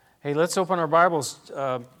Hey, let's open our Bibles.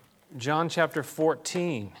 John chapter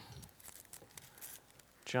 14.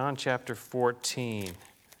 John chapter 14.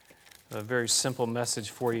 A very simple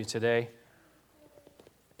message for you today.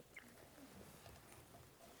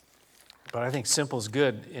 But I think simple is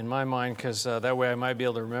good in my mind because that way I might be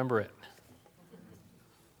able to remember it.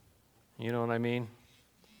 You know what I mean?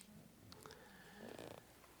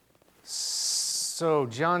 So,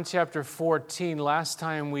 John chapter 14. Last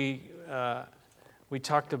time we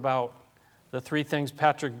talked about the three things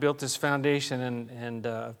Patrick built his foundation and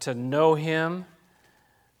to know Him,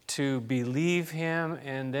 to believe Him,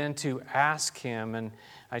 and then to ask Him. And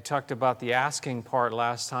I talked about the asking part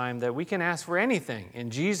last time, that we can ask for anything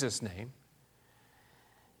in Jesus' name.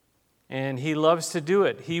 And He loves to do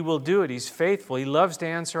it. He will do it. He's faithful. He loves to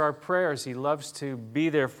answer our prayers. He loves to be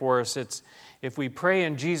there for us. It's if we pray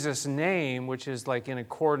in Jesus' name, which is like in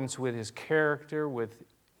accordance with His character, with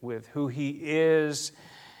who He is,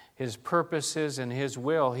 His purposes, and His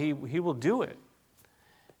will, He will do it.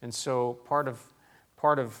 And so part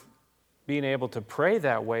of being able to pray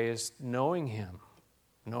that way is knowing Him,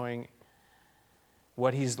 knowing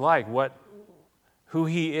what He's like, who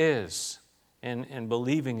He is, and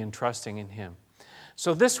believing and trusting in Him.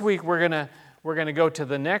 So this week we're gonna go to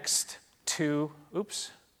the next two. Oops,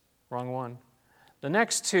 wrong one. The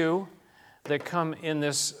next two that come in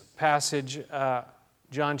this passage.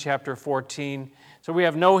 John chapter 14. So we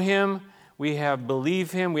have know Him, we have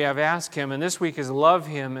believe Him, we have ask Him, and this week is love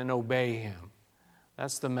Him and obey Him.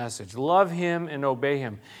 That's the message. Love Him and obey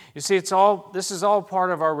Him. You see, this is all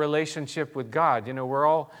part of our relationship with God. You know, we're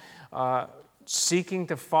all seeking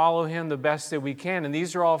to follow Him the best that we can, and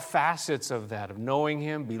these are all facets of that, of knowing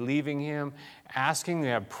Him, believing Him, asking. We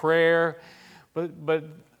have prayer, but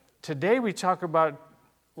today we talk about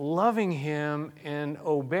loving Him and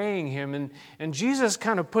obeying Him. And Jesus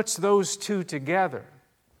kind of puts those two together.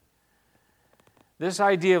 This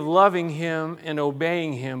idea of loving Him and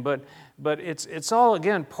obeying Him, but it's all,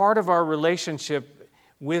 again, part of our relationship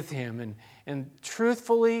with Him. And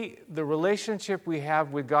truthfully, the relationship we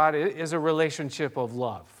have with God is a relationship of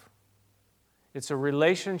love. It's a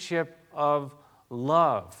relationship of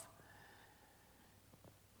love.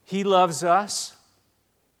 He loves us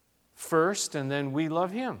first, and then we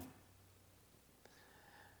love Him.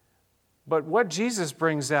 But what Jesus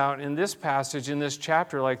brings out in this passage, in this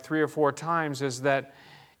chapter, like 3 or 4 times, is that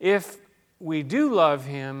if we do love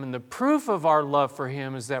Him, and the proof of our love for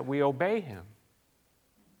Him is that we obey Him.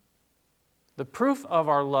 The proof of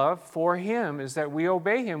our love for Him is that we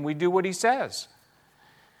obey Him. We do what He says.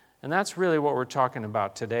 And that's really what we're talking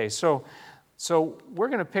about today. So we're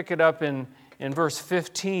going to pick it up in verse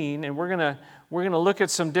 15, and we're going to look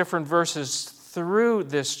at some different verses through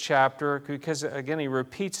this chapter because, again, he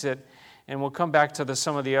repeats it, and we'll come back to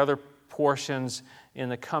some of the other portions in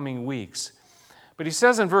the coming weeks. But he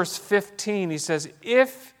says in verse 15, he says,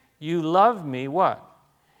 if you love me, what?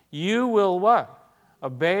 You will what?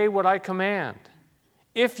 Obey what I command.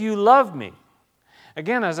 If you love me.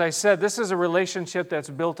 Again, as I said, this is a relationship that's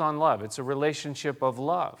built on love. It's a relationship of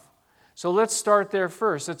love. So let's start there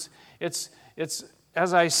first. It's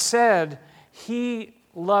as I said, He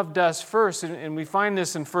loved us first, and we find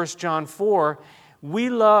this in 1 John 4. We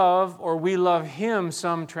love Him,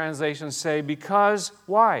 some translations say, because,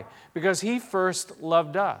 why? Because He first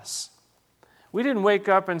loved us. We didn't wake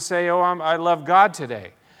up and say, I love God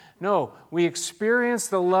today. No, we experience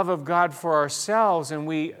the love of God for ourselves, and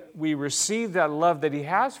we receive that love that He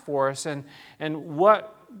has for us, and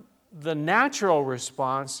what the natural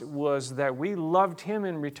response was that we loved Him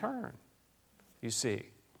in return, you see.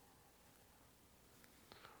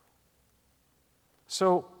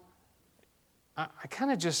 So I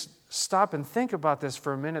kind of just stop and think about this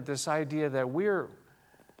for a minute, this idea that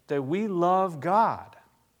we love God.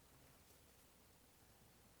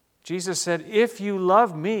 Jesus said, if you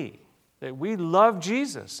love me, that we love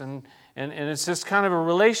Jesus. And it's this kind of a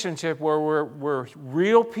relationship where we're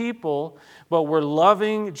real people, but we're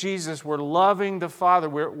loving Jesus, we're loving the Father,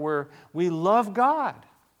 we love God.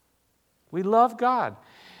 We love God.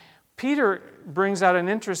 Peter brings out an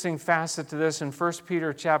interesting facet to this in 1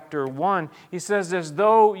 Peter chapter 1. He says, as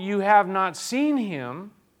though you have not seen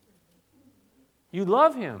Him, you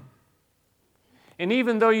love Him. And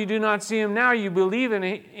even though you do not see Him now, you believe in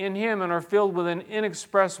Him and are filled with an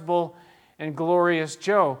inexpressible and glorious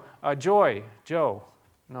joy. Joe.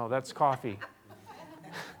 No, that's coffee.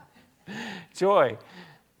 Joy.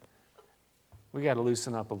 We got to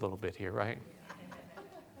loosen up a little bit here, right?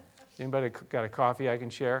 Anybody got a coffee I can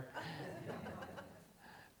share?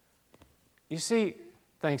 You see,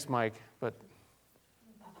 thanks, Mike, but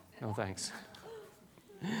no thanks.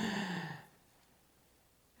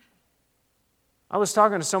 I was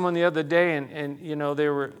talking to someone the other day, and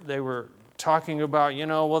they were talking about,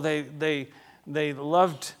 well, they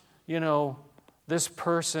loved, this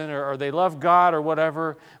person, or they loved God or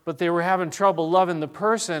whatever, but they were having trouble loving the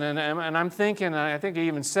person. And I'm thinking, and I think I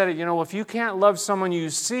even said it, if you can't love someone you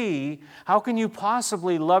see, how can you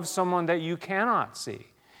possibly love someone that you cannot see?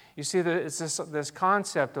 You see, it's this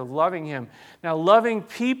concept of loving Him. Now, loving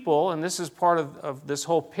people, and this is part of this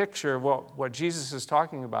whole picture of what Jesus is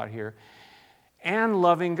talking about here, and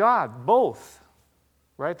loving God, both,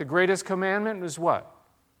 right? The greatest commandment is what?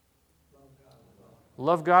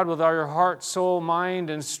 Love God with all your heart, soul, mind,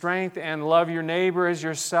 and strength, and love your neighbor as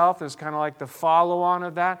yourself is kind of like the follow-on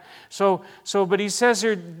of that. But he says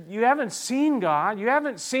here, you haven't seen God.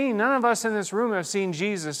 None of us in this room have seen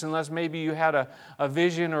Jesus, unless maybe you had a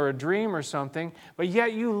vision or a dream or something, but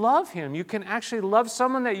yet you love Him. You can actually love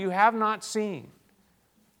someone that you have not seen.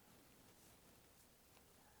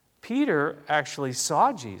 Peter actually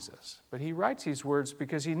saw Jesus, but he writes these words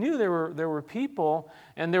because he knew there were people,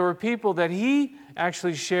 and there were people that he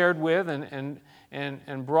actually shared with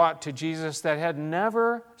and brought to Jesus that had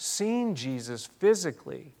never seen Jesus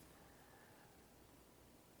physically.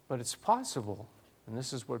 But it's possible, and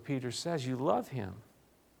this is what Peter says, you love Him.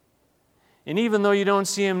 And even though you don't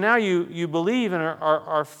see Him now, you believe and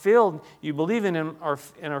are filled, you believe in Him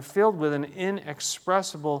and are filled with an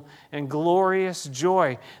inexpressible and glorious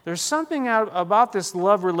joy. There's something about this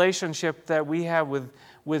love relationship that we have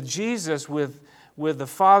with Jesus, with the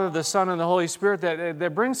Father, the Son, and the Holy Spirit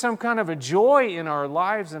that brings some kind of a joy in our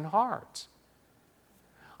lives and hearts.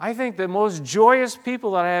 I think the most joyous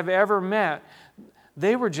people that I have ever met,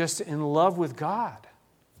 they were just in love with God.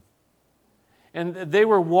 And they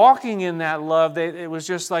were walking in that love. It was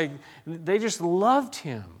just like they just loved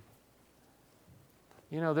Him.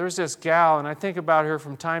 There's this gal, and I think about her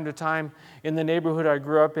from time to time in the neighborhood I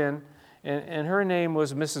grew up in, and her name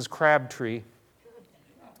was Mrs. Crabtree.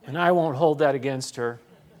 And I won't hold that against her.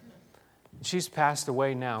 She's passed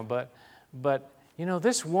away now, but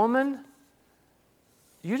this woman,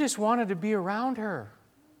 you just wanted to be around her.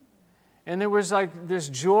 And there was like this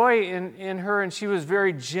joy in her, and she was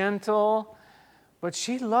very gentle. But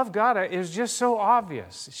she loved God. It was just so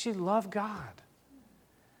obvious. She loved God.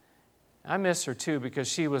 I miss her too because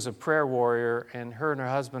she was a prayer warrior, and her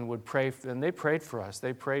husband would pray, and they prayed for us.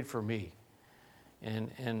 They prayed for me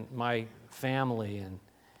and my family,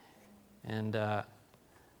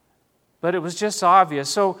 but it was just obvious.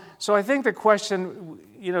 So I think the question,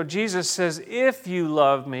 Jesus says, "If you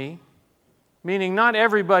love me," meaning not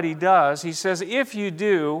everybody does. He says, if you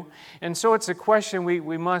do. And so it's a question we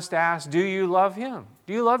must ask, do you love Him?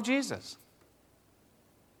 Do you love Jesus?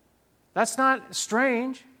 That's not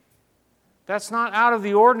strange. That's not out of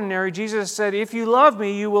the ordinary. Jesus said, if you love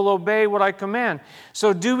me, you will obey what I command.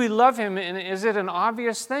 So do we love Him? And is it an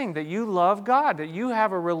obvious thing that you love God, that you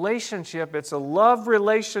have a relationship? It's a love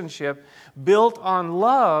relationship built on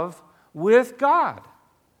love with God.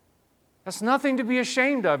 That's nothing to be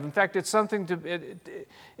ashamed of. In fact, it's something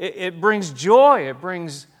it brings joy. It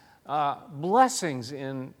brings blessings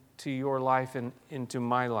into your life and into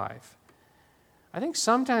my life. I think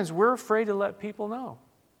sometimes we're afraid to let people know.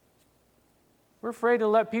 We're afraid to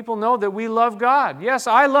let people know that we love God. Yes,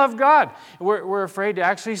 I love God. We're afraid to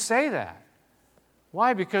actually say that.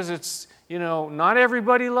 Why? Because it's, not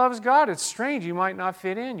everybody loves God. It's strange. You might not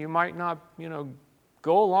fit in. You might not,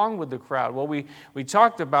 go along with the crowd. Well, we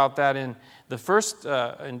talked about that in the first,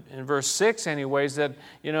 in verse 6 anyways, that,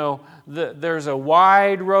 there's a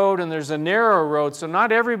wide road and there's a narrow road. So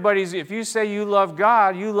not everybody's, if you say you love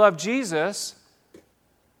God, you love Jesus,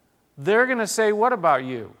 they're going to say, what about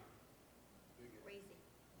you? Crazy.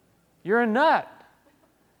 You're a nut.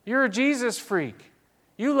 You're a Jesus freak.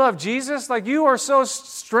 You love Jesus? Like, you are so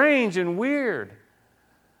strange and weird.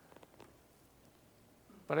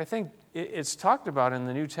 But I think it's talked about in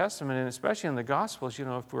the New Testament, and especially in the Gospels,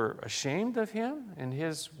 if we're ashamed of Him and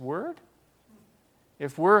His Word,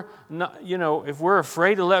 if we're not, if we're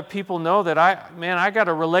afraid to let people know that I got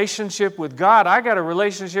a relationship with God, I got a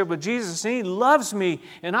relationship with Jesus, and He loves me,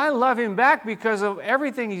 and I love Him back because of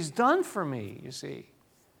everything He's done for me, you see.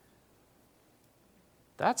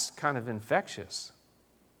 That's kind of infectious.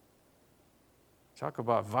 Talk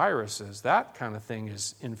about viruses. That kind of thing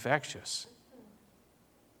is infectious.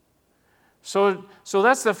 So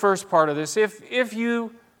that's the first part of this. If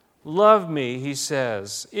you love me, he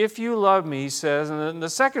says. If you love me, he says. And then the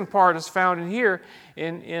second part is found in here.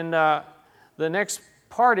 In the next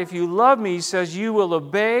part, if you love me, he says, you will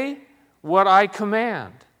obey what I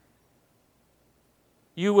command.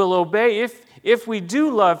 You will obey. If we do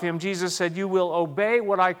love Him, Jesus said, you will obey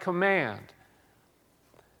what I command.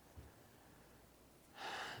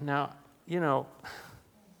 Now,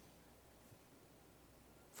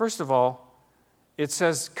 first of all, it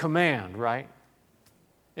says command, right?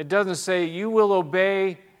 It doesn't say you will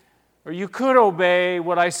obey or you could obey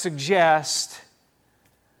what I suggest.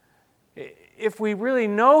 If we really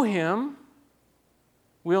know Him,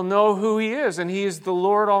 we'll know who He is, and He is the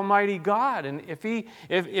Lord Almighty God. And if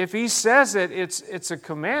He says it, it's a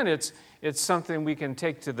command. It's something we can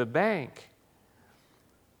take to the bank.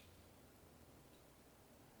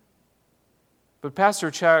 But Pastor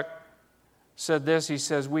Chuck said this. He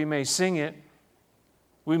says, we may sing it,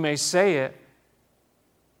 we may say it,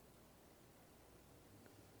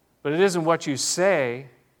 but it isn't what you say,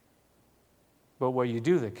 but what you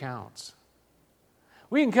do that counts.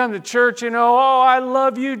 We can come to church, oh, I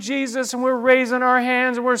love you, Jesus, and we're raising our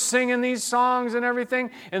hands and we're singing these songs and everything,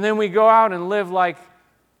 and then we go out and live like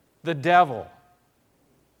the devil.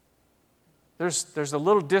 There's a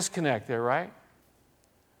little disconnect there, right?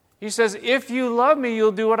 He says, if you love me,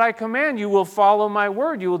 you'll do what I command. You will follow my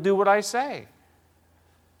word. You will do what I say.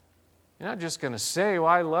 You're not just going to say, well,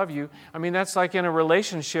 I love you. I mean, that's like in a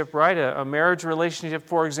relationship, right? A marriage relationship,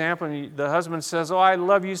 for example, and the husband says, oh, I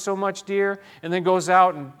love you so much, dear, and then goes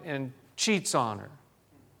out and cheats on her.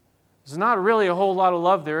 There's not really a whole lot of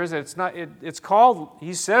love there, is it? It's called,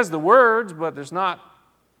 he says the words, but it's not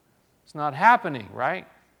happening, right?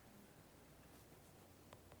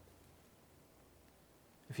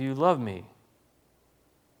 If you love me,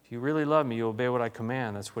 if you really love me, you obey what I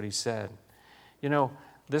command. That's what he said.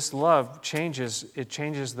 This love changes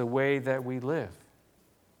the way that we live.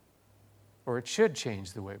 Or it should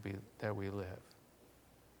change the way that we live.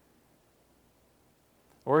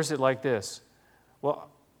 Or is it like this? Well,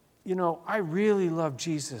 I really love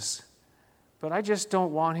Jesus, but I just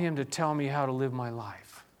don't want Him to tell me how to live my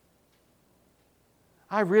life.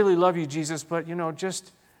 I really love you, Jesus, but,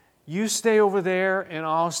 just you stay over there and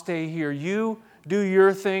I'll stay here. You do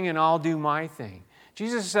your thing and I'll do my thing.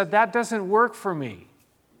 Jesus said, that doesn't work for me.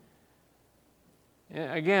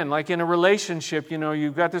 Again, like in a relationship,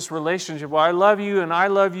 you've got this relationship. Well, I love you and I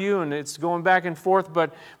love you, and it's going back and forth,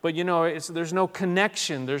 but there's no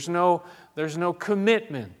connection, there's no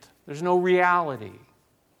commitment, there's no reality.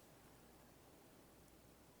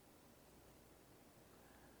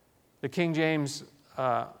 The King James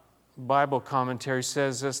Bible commentary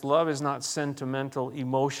says this: love is not sentimental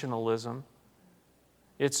emotionalism.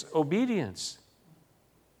 It's obedience.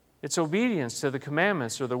 It's obedience to the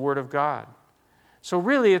commandments or the Word of God. So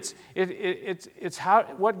really, it's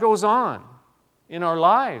what goes on in our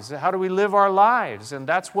lives. How do we live our lives? And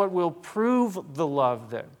that's what will prove the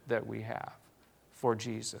love that we have for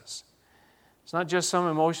Jesus. It's not just some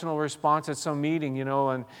emotional response at some meeting,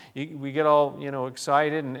 and we get all,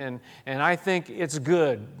 excited. And I think it's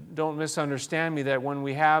good. Don't misunderstand me, that when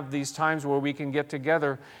we have these times where we can get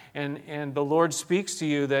together and the Lord speaks to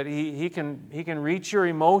you, that He can reach your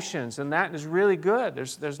emotions, and that is really good.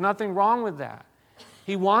 There's nothing wrong with that.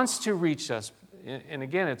 He wants to reach us. And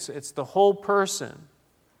again, it's the whole person.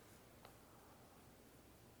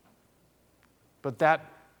 But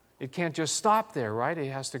it can't just stop there, right?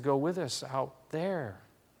 It has to go with us out there,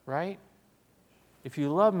 right? If you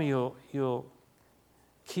love me, you'll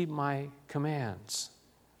keep my commands.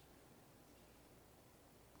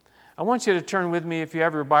 I want you to turn with me, if you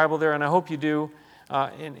have your Bible there, and I hope you do.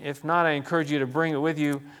 And if not, I encourage you to bring it with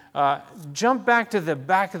you. Jump back to the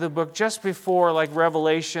back of the book just before, like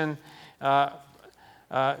Revelation, in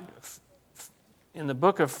the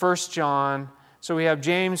book of 1 John. So we have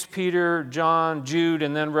James, Peter, John, Jude,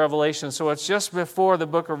 and then Revelation. So it's just before the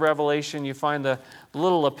book of Revelation. You find the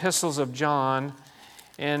little epistles of John.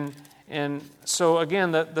 And so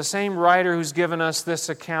again, the same writer who's given us this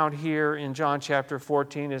account here in John chapter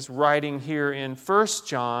 14 is writing here in 1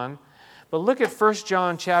 John. But look at 1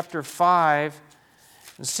 John chapter 5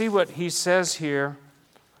 and see what he says here.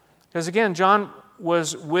 Because again, John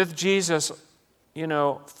was with Jesus,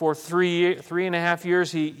 for 3.5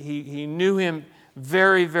 years. He knew Him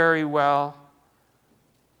very, very well.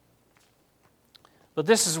 But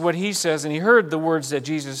this is what he says, and he heard the words that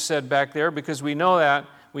Jesus said back there, because we know that.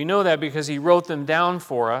 We know that because he wrote them down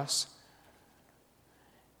for us.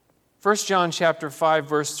 1 John chapter 5,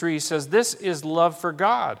 verse 3 says, "This is love for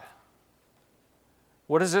God."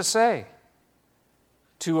 What does it say?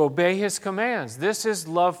 To obey His commands. This is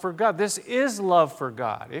love for God. This is love for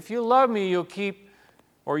God. If you love me, you'll keep,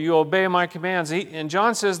 or you obey my commands. And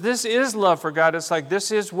John says this is love for God. It's like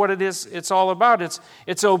this is what it is. It's all about.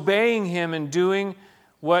 It's obeying Him and doing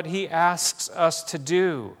what He asks us to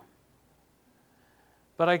do.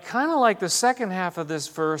 But I kind of like the second half of this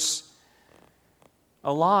verse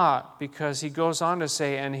a lot, because he goes on to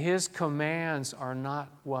say, and his commands are not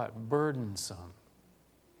what? Burdensome.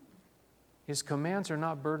 His commands are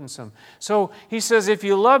not burdensome. So he says, if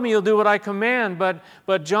you love me, you'll do what I command.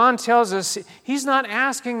 But John tells us he's not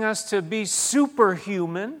asking us to be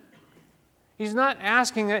superhuman. He's not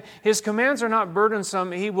asking that. His commands are not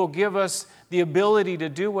burdensome. He will give us the ability to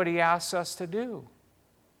do what he asks us to do.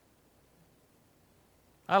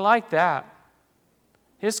 I like that.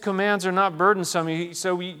 His commands are not burdensome.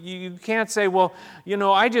 So you can't say, well,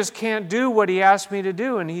 I just can't do what he asked me to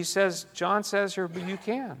do. And John says here, but you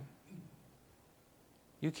can.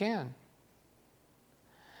 You can.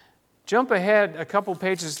 Jump ahead a couple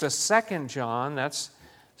pages to 2 John. That's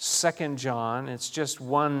 2 John. It's just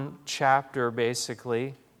one chapter,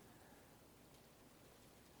 basically.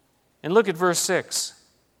 And look at verse 6.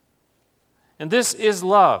 And this is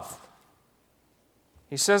love.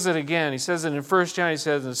 He says it again. He says it in 1 John, he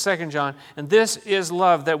says it in 2 John. And this is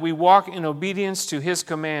love, that we walk in obedience to his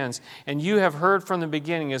commands. And you have heard from the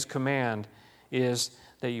beginning his command is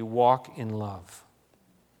that you walk in love.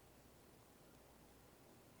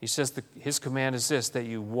 He says his command is this, that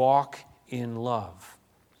you walk in love.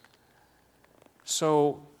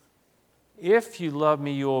 So, if you love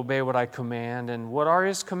me, you obey what I command. And what are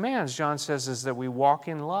his commands? John says is that we walk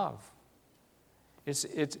in love.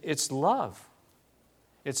 It's love.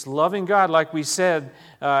 It's loving God, like we said,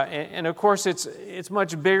 and of course it's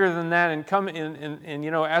much bigger than that. And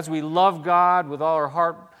as we love God with all our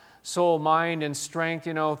heart, soul, mind, and strength,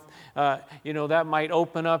 that might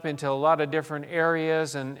open up into a lot of different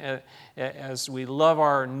areas. And as we love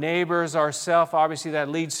our neighbors, ourselves, obviously that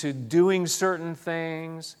leads to doing certain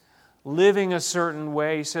things, living a certain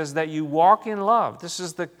way. He says that you walk in love. This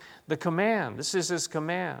is the command. This is his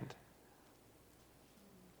command.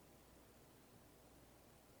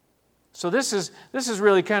 So this is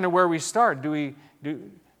really kind of where we start.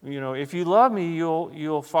 If you love me,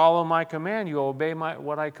 you'll follow my command. You'll obey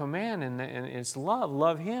what I command, and it's love.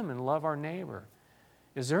 Love him and love our neighbor.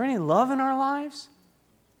 Is there any love in our lives?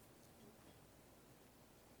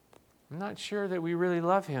 I'm not sure that we really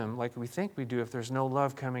love him like we think we do if there's no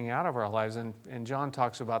love coming out of our lives. And John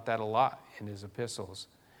talks about that a lot in his epistles.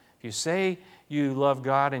 If you say you love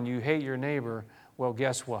God and you hate your neighbor, well,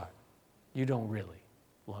 guess what? You don't really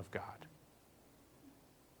love God.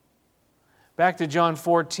 Back to John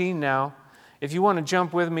 14 now. If you want to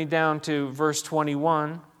jump with me down to verse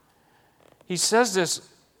 21, he says this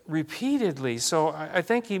repeatedly. So I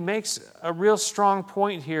think he makes a real strong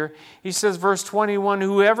point here. He says, verse 21,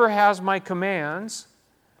 whoever has my commands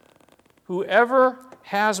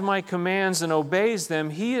and obeys them,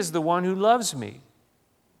 he is the one who loves me.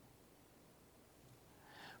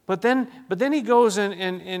 But then he goes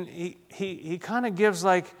and he kind of gives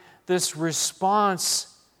like this response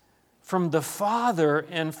from the Father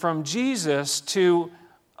and from Jesus to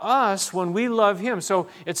us when we love him. So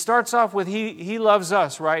it starts off with he loves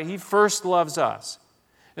us, right? He first loves us.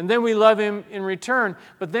 And then we love him in return.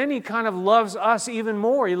 But then he kind of loves us even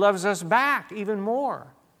more. He loves us back even more.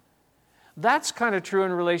 That's kind of true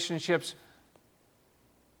in relationships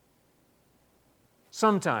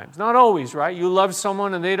sometimes. Not always, right? You love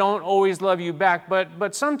someone and they don't always love you back.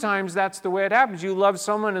 But sometimes that's the way it happens. You love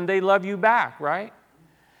someone and they love you back, right?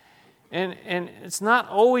 And it's not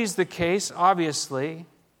always the case, obviously,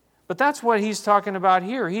 but that's what he's talking about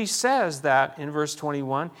here. He says that in verse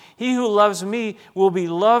 21, he who loves me will be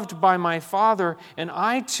loved by my Father, and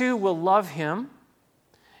I too will love him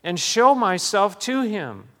and show myself to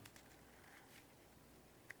him.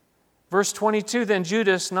 Verse 22, then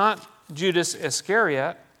Judas, not Judas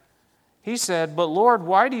Iscariot, he said, but Lord,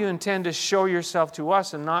 why do you intend to show yourself to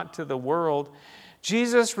us and not to the world?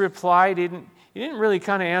 Jesus replied, he didn't really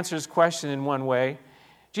kind of answer his question in one way.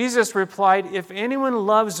 Jesus replied, if anyone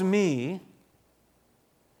loves me,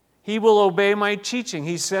 he will obey my teaching.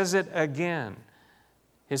 He says it again.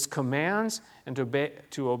 His commands and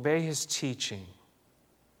to obey his teaching.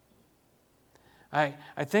 I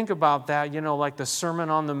think about that, like the Sermon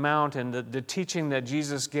on the Mount and the teaching that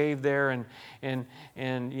Jesus gave there and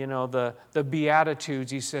the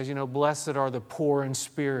Beatitudes. He says, blessed are the poor in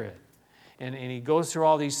spirit. And he goes through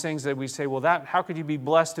all these things that we say, well, how could you be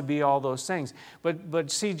blessed to be all those things? But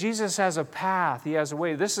see, Jesus has a path. He has a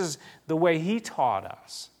way. This is the way he taught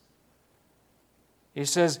us. He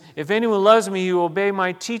says, if anyone loves me, he will obey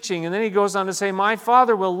my teaching. And then he goes on to say, my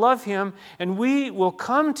Father will love him, and we will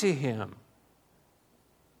come to him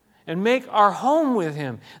and make our home with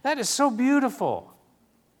him. That is so beautiful.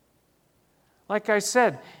 Like I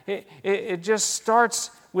said, it just starts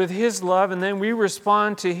with his love, and then we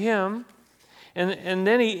respond to him. And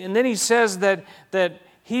then he says that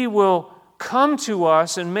he will come to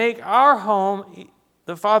us and make our home,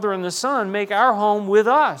 the Father and the Son, make our home with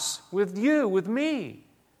us, with you, with me.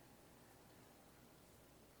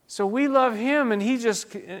 So we love Him, and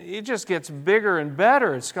it just gets bigger and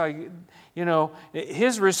better. It's like,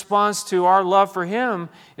 His response to our love for Him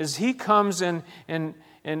is He comes and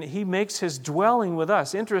He makes His dwelling with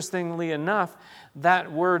us. Interestingly enough,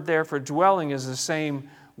 that word there for dwelling is the same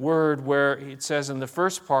word where it says in the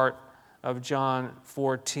first part of John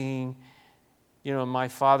 14, my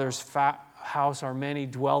Father's house are many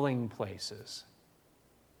dwelling places.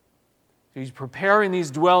 He's preparing these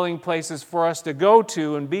dwelling places for us to go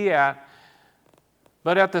to and be at.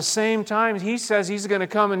 But at the same time, He says He's going to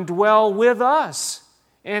come and dwell with us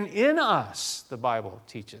and in us, the Bible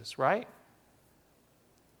teaches, right?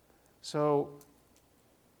 So,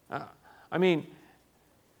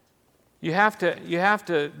 you have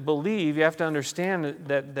to believe, you have to understand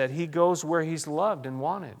that He goes where He's loved and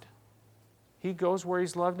wanted. He goes where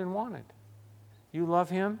He's loved and wanted. You love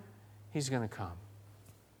Him, He's going to come.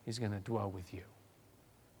 He's going to dwell with you.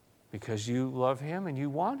 Because you love Him and you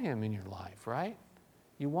want Him in your life, right?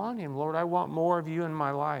 You want Him. Lord, I want more of You in my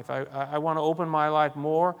life. I want to open my life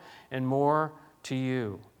more and more to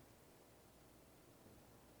You.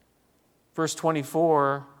 Verse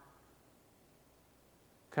 24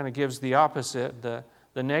 kind of gives the opposite, the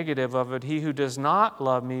negative of it. He who does not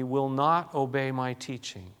love Me will not obey My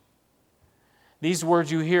teaching. These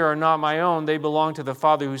words you hear are not my own. They belong to the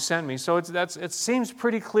Father who sent Me. So it seems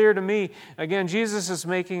pretty clear to me. Again, Jesus is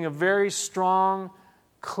making a very strong,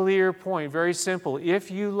 clear point. Very simple. If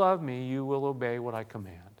you love Me, you will obey what I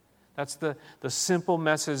command. That's the simple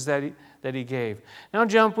message that He gave. Now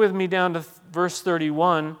jump with me down to verse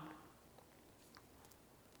 31.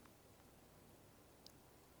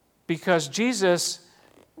 Because Jesus,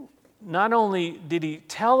 not only did He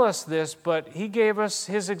tell us this, but He gave us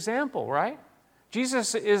His example, right?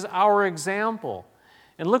 Jesus is our example.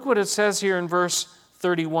 And look what it says here in verse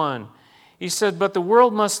 31. He said, "But the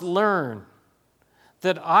world must learn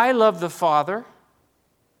that I love the Father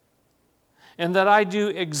and that I do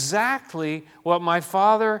exactly what My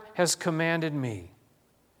Father has commanded Me."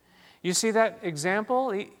 You see that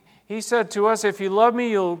example? He said to us, if you love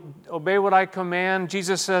Me, you'll obey what I command.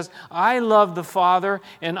 Jesus says, I love the Father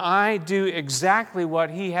and I do exactly what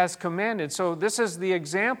He has commanded. So this is the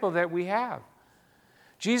example that we have.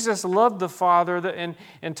 Jesus loved the Father,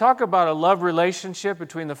 and talk about a love relationship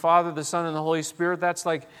between the Father, the Son, and the Holy Spirit.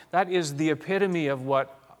 That is the epitome of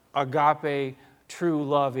what agape, true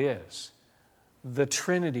love is. The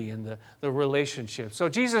Trinity and the relationship. So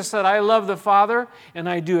Jesus said, I love the Father, and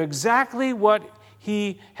I do exactly what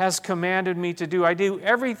He has commanded Me to do. I do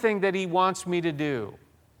everything that He wants me to do.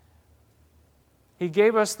 He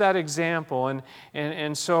gave us that example,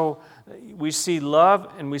 and so we see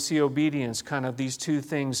love and we see obedience, kind of these two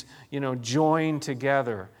things, joined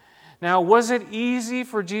together. Now, was it easy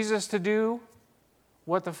for Jesus to do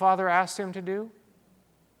what the Father asked Him to do?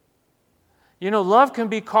 Love can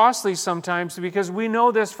be costly sometimes, because we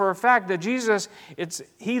know this for a fact, that Jesus,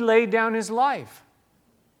 He laid down His life.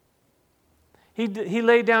 He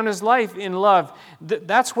laid down His life in love.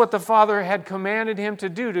 That's what the Father had commanded Him to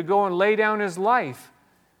do, to go and lay down His life.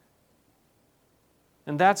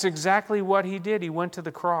 And that's exactly what He did. He went to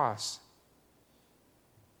the cross.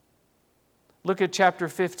 Look at chapter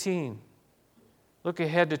 15. Look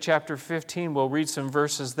ahead to chapter 15. We'll read some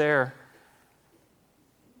verses there.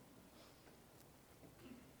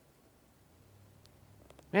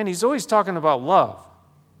 Man, He's always talking about love.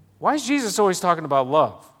 Why is Jesus always talking about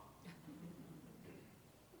love?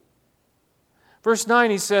 Verse 9,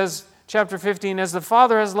 He says, chapter 15, as the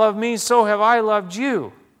Father has loved Me, so have I loved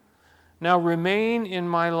you. Now remain in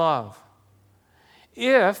My love.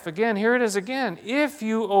 If, again, here it is again, if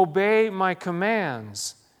you obey My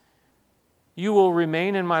commands, you will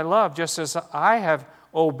remain in My love, just as I have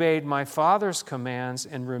obeyed My Father's commands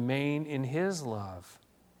and remain in His love.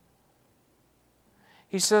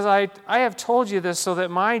 He says, I have told you this so that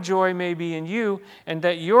My joy may be in you and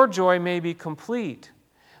that your joy may be complete.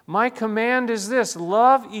 My command is this,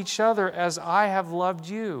 love each other as I have loved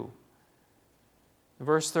you.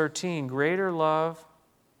 Verse 13, greater love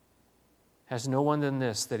has no one than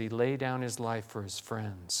this, that He lay down His life for His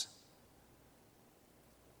friends.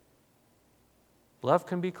 Love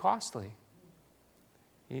can be costly.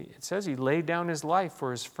 It says He laid down His life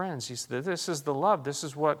for His friends. He said, this is the love. This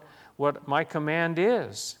is what My command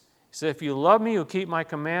is. He said, if you love Me, you'll keep My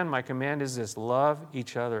command. My command is this, love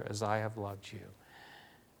each other as I have loved you.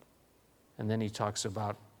 And then He talks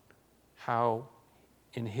about how,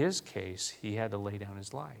 in His case, He had to lay down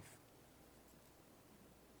His life.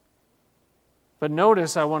 But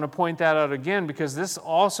notice, I want to point that out again because this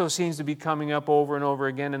also seems to be coming up over and over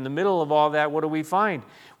again. In the middle of all that, what do we find?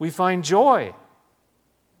 We find joy.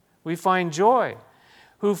 We find joy.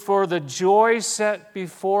 Who for the joy set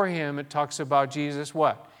before him, it talks about Jesus,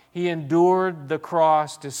 what? He endured the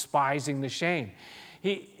cross, despising the shame.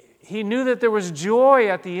 He knew that there was joy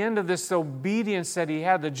at the end of this obedience that he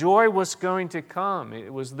had. The joy was going to come.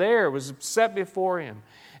 It was there. It was set before him.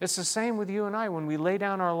 It's the same with you and I when we lay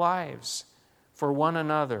down our lives for one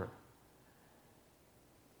another,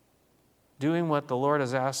 doing what the Lord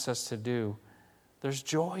has asked us to do. There's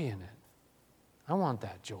joy in it. I want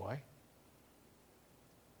that joy.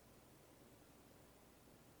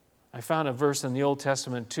 I found a verse in the Old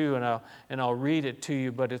Testament too, and I'll read it to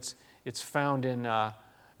you, but it's found in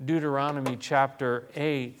Deuteronomy chapter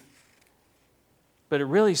 8. But it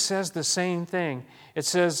really says the same thing. It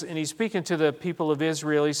says, and he's speaking to the people of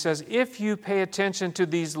Israel, he says, if you pay attention to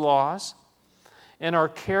these laws and are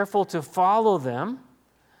careful to follow them,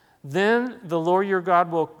 then the Lord your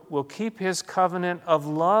God will keep his covenant of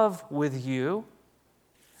love with you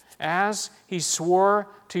as he swore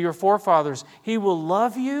to your forefathers. He will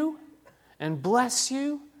love you and bless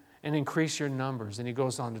you and increase your numbers. And he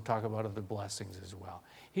goes on to talk about other blessings as well.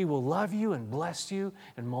 He will love you and bless you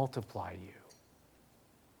and multiply you.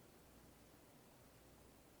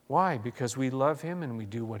 Why? Because we love him and we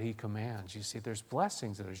do what he commands. You see, there's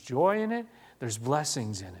blessings. There's joy in it. There's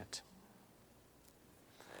blessings in it.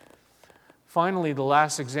 Finally, the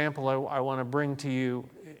last example I want to bring to you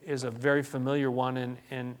is a very familiar one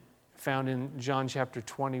and found in John chapter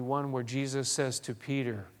 21, where Jesus says to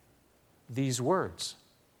Peter these words,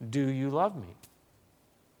 do you love me?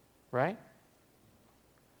 Right?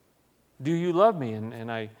 Do you love me?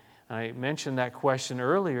 And I mentioned that question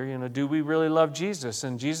earlier, do we really love Jesus?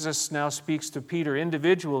 And Jesus now speaks to Peter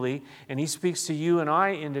individually, and he speaks to you and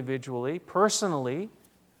I individually, personally,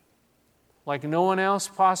 like no one else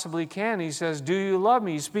possibly can. He says, do you love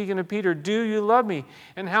me? He's speaking to Peter, do you love me?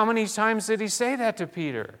 And how many times did he say that to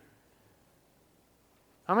Peter?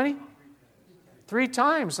 How many? 3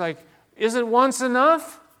 times. Like, is it once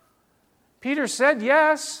enough? Peter said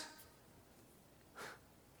yes.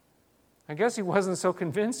 I guess he wasn't so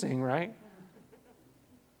convincing, right?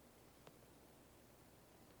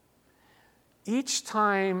 Each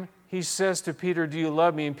time he says to Peter, do you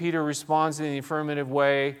love me? And Peter responds in the affirmative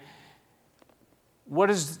way. What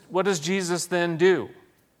does Jesus then do?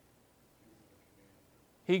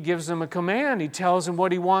 He gives him a command. He tells him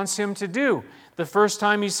what he wants him to do. The first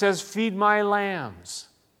time he says, feed my lambs.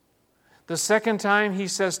 The second time he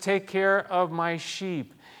says, take care of my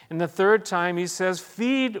sheep. And the third time he says,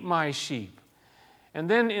 feed my sheep. And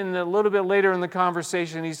then a little bit later in the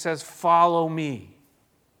conversation, he says, follow me.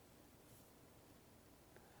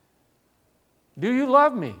 Do you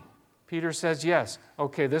love me? Peter says, yes.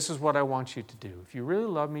 Okay, this is what I want you to do. If you really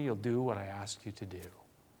love me, you'll do what I asked you to do.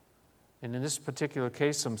 And in this particular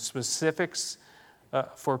case, some specifics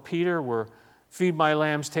for Peter were, feed my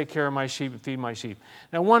lambs, take care of my sheep, and feed my sheep.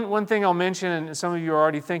 Now, one thing I'll mention, and some of you are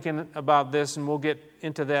already thinking about this, and we'll get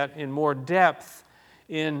into that in more depth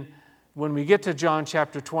when we get to John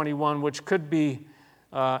chapter 21, which could be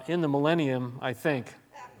in the millennium, I think.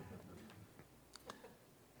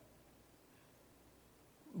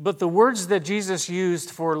 But the words that Jesus used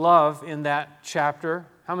for love in that chapter,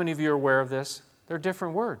 how many of you are aware of this? They're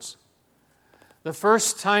different words. The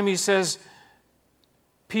first time he says,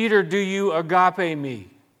 Peter, do you agape me?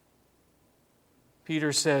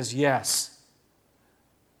 Peter says, yes.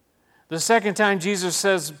 The second time Jesus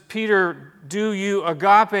says, Peter, do you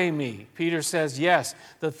agape me? Peter says, yes.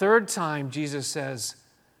 The third time Jesus says,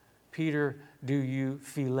 Peter, do you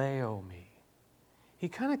phileo me? He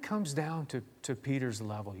kind of comes down to Peter's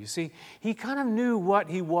level. You see, he kind of knew what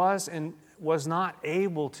he was and was not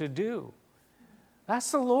able to do. That's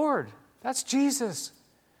the Lord. That's Jesus.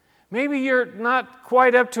 Maybe you're not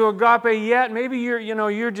quite up to agape yet. Maybe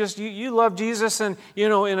you love Jesus and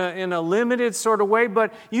in a limited sort of way,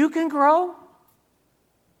 but you can grow.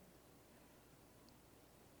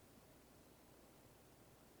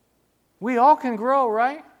 We all can grow,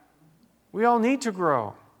 right? We all need to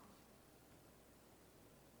grow.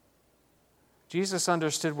 Jesus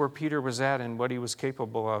understood where Peter was at and what he was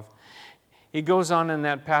capable of. He goes on in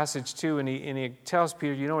that passage too, and he tells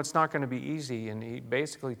Peter, it's not going to be easy. And he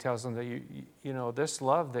basically tells him that this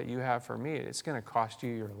love that you have for me, it's going to cost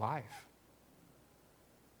you your life.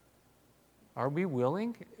 Are we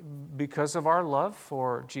willing, because of our love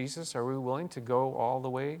for Jesus, are we willing to go all the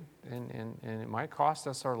way and it might cost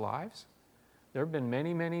us our lives? There have been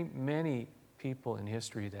many, many, many people in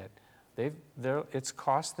history that it's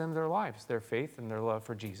cost them their lives, their faith and their love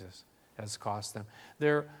for Jesus has cost them.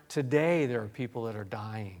 Today, there are people that are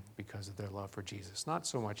dying because of their love for Jesus. Not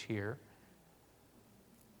so much here,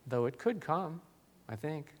 though it could come, I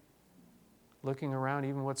think. Looking around,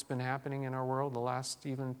 even what's been happening in our world the last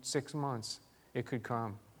even 6 months, it could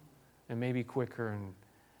come, and maybe quicker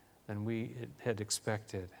than we had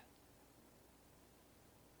expected.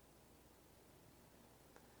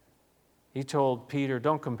 He told Peter,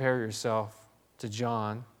 don't compare yourself to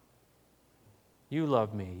John. You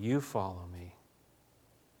love me. You follow me.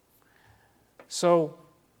 So,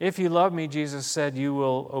 if you love me, Jesus said, you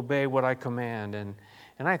will obey what I command. And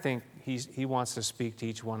I think he wants to speak to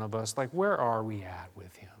each one of us. Like, where are we at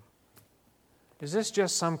with him? Is this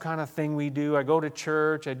just some kind of thing we do? I go to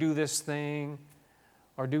church, I do this thing.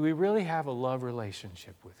 Or do we really have a love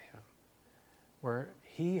relationship with him? Where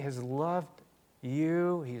he has loved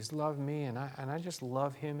you, he's loved me, and I just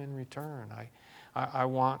love him in return. I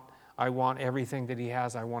want everything that he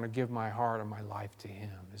has. I want to give my heart and my life to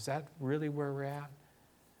him. Is that really where we're at?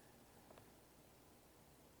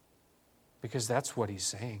 Because that's what he's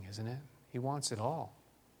saying, isn't it? He wants it all.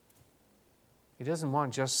 He doesn't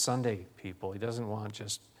want just Sunday people. He doesn't want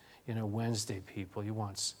just, Wednesday people. He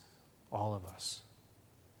wants all of us.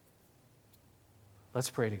 Let's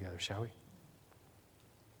pray together, shall we?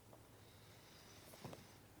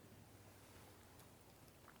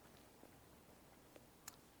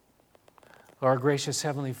 Our gracious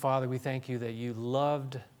Heavenly Father, we thank you that you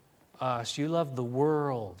loved us. You loved the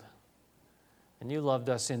world. And you loved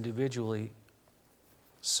us individually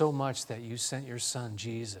so much that you sent your Son,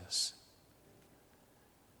 Jesus,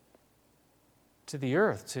 to the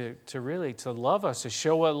earth to really love us, to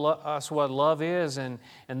show us what love is, and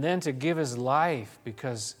then to give his life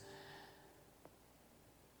because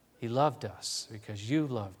he loved us, because you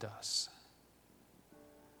loved us.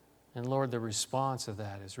 And Lord, the response of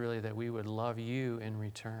that is really that we would love you in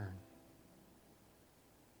return.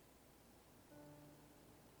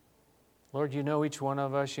 Lord, you know each one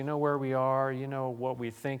of us. You know where we are. You know what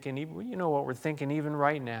we're thinking. You know what we're thinking even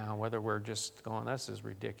right now, whether we're just going, this is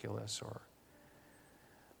ridiculous,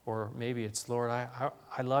 or maybe it's, Lord,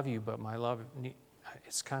 I love you, but my love,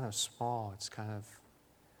 it's kind of small. It's kind of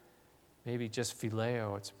maybe just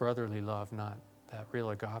phileo. It's brotherly love, not that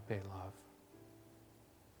real agape love.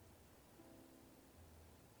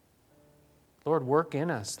 Lord, work in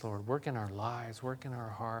us, Lord. Work in our lives. Work in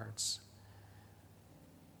our hearts.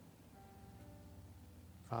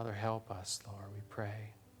 Father, help us, Lord, we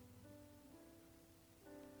pray.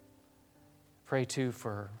 Pray, too,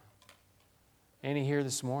 for any here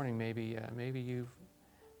this morning, maybe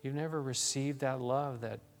you've never received that love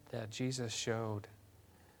that Jesus showed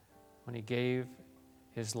when he gave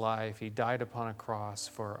his life. He died upon a cross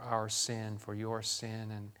for our sin, for your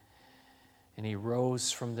sin, and he rose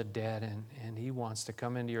from the dead, and he wants to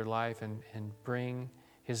come into your life and bring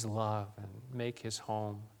his love and make his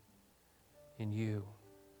home in you.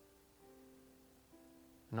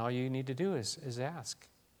 And all you need to do is ask.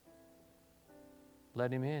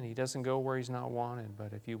 Let him in. He doesn't go where he's not wanted,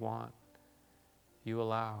 but if you want, you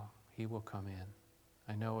allow, he will come in.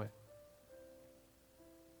 I know it.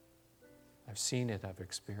 I've seen it. I've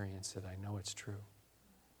experienced it. I know it's true.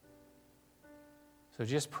 So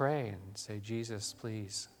just pray and say, Jesus,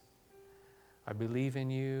 please, I believe in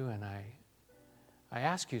you, and I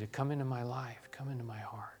ask you to come into my life, come into my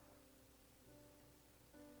heart.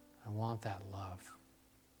 I want that love.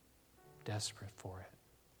 Desperate for it.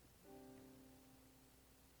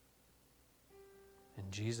 In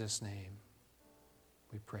Jesus' name,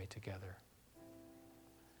 we pray together.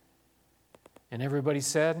 And everybody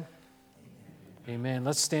said, Amen.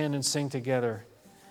 Let's stand and sing together.